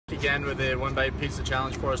again with the One Bite Pizza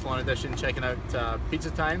Challenge Forest Lawn Edition, checking out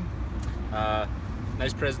Pizza Time.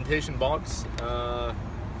 Nice presentation box.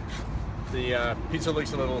 The pizza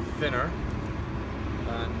looks a little thinner,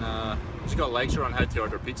 and just got a lecture on how to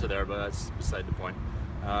order pizza there, but that's beside the point.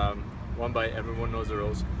 One bite, everyone knows the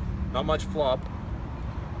rules. Not much flop.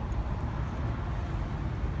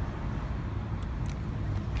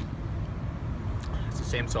 It's the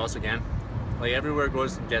same sauce again. Like everywhere it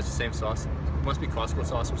goes and gets the same sauce. It must be Costco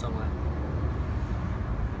sauce or something like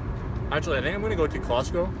that. Actually, I think I'm gonna go to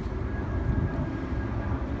Costco,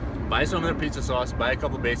 buy some of their pizza sauce, buy a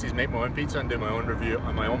couple of bases, make my own pizza, and do my own review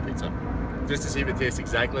on my own pizza, just to see if it tastes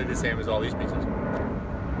exactly the same as all these pizzas.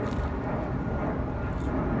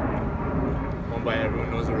 One bite,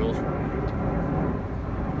 everyone knows the rules.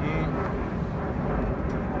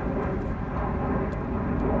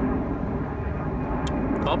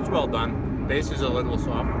 Top's well done. Base is a little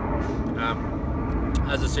soft.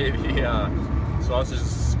 As I say, the sauce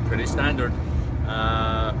is pretty standard.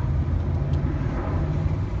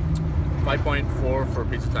 5.4 for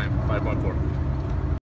Pizza Time. 5.4.